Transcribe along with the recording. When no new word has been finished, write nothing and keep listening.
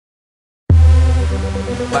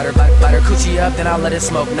Bite her coochie up, then I'll let it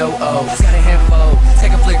smoke. No O's. Got a handful,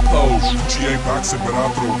 take a flick pose. She ain't boxing, but I'll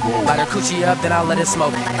throw rolls. Bite her coochie up, then I'll let it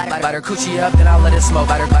smoke. Bite her coochie up, then I'll let it smoke.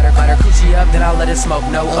 Bite her coochie up, then I'll let it smoke.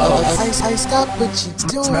 No O's. I stop what you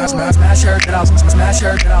doing. Smash her, then I'll smash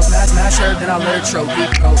her, then I'll smash her, then I'll let her throw deep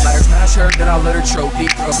throw. Smash her, then I'll let her throw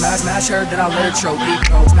deep throw. Smash her, then I'll let her throw deep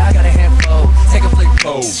throw. Smash got a handful, take a flick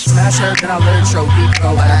pose. Smash her, then I'll let her throw deep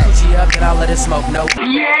throw. Bite her coochie up, then I'll let it smoke. No.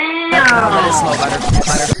 I'll let it smoke.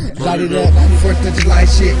 Light it up, 4th of July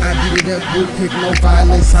shit, I beat it up real quick, no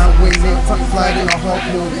violence, I'm winning, fuck flight in a hawk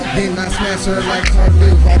moon, then I smash her like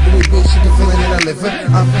Carly, I do it bitch, she can feel it in her liver,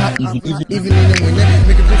 I'm hot, even in the winter,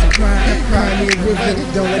 make a bitch cry me a river,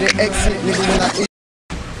 don't let it exit, nigga, when I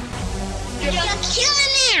You're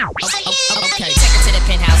killing me! Okay, take her to the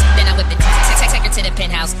penthouse, then I whip the take her to the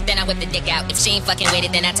penthouse, then I whip the dick out. If she ain't fucking with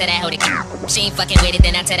it, then I tell that hoe to if she ain't fucking with it,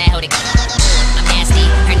 then I tell that hoe to I'm nasty,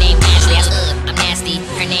 her name Ashley. I'm nasty,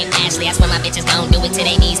 her name Ashley. That's when my bitches gon' do it to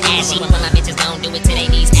they knees ashy. When my bitches gon' do it to they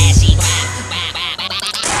knees ashy. Wow,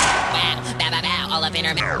 all up in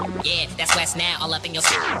her mouth. Yeah, that's West now, all up in your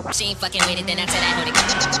if she ain't fucking with it, then I tell that hoe to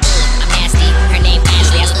I'm nasty, her name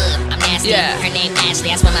Ashley. I'm nasty, her name Ashley.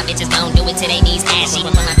 That's when my bitches gon' do it to they knees ashy.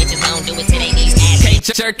 When my bitches gon' do it to they knees ashy.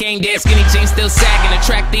 Jerk ain't dead, skinny jeans still sagging.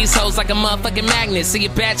 Attract these hoes like a motherfucking magnet. See a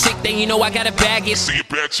bad chick, then you know I gotta bag it. See a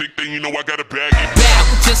bad chick, then you know I gotta bag it. Bow,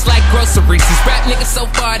 just like groceries. These rap niggas so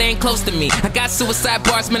far, they ain't close to me. I got suicide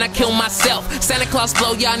bars, man, I kill myself. Santa Claus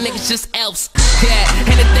blow, y'all niggas just elves. Yeah,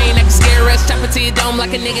 anything that can scare us. Chop it to your dome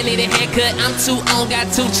like a nigga need a haircut. I'm too on,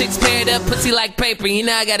 got 2 chicks paired up. Pussy like paper, you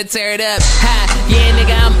know I gotta tear it up. Ha, yeah,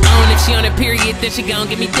 nigga, I'm on. If she on a period, then she gon'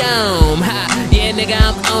 get me dome. Ha, yeah, nigga,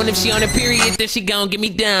 I'm on. If she on a period, then she gon' get me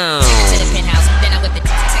down. To the penthouse, then I whip the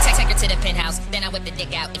take her to the penthouse, then I whip the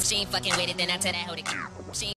dick out. If she ain't fucking with it, then I tell that hoe to